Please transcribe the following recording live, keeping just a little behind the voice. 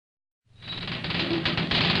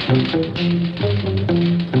When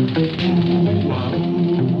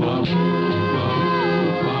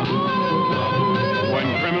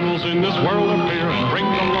criminals in this world appear and break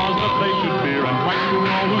the laws that they should fear and frighten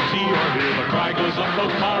all who see or hear, the cry goes up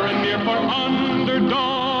both far and near for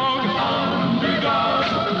underdog, underdog,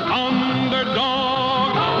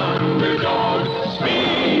 underdog, underdog.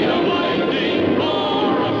 Speed of lightning,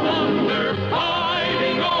 roar of thunder,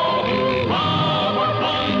 fighting all who love or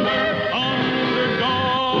plunder.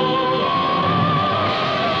 Underdog,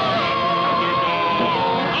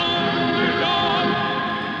 underdog, underdog.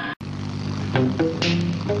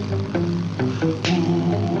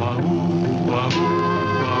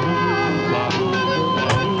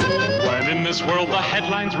 When in this world the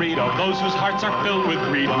headlines read of those whose hearts are filled with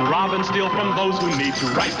greed, who rob and steal from those who need to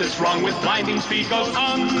right this wrong with blinding speed, goes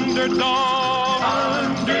underdog,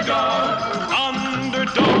 underdog,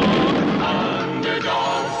 underdog,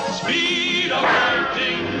 underdog. Speed of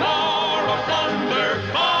lightning, roar of thunder,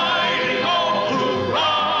 fighting all who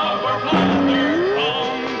rob or plunder.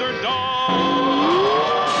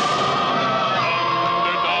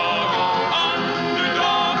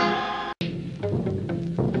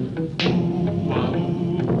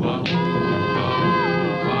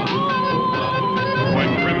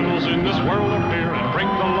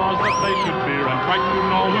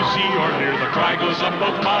 Frighten all who see or hear, the cry goes up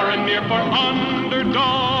both far and near for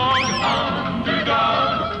underdog,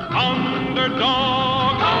 underdog, underdog.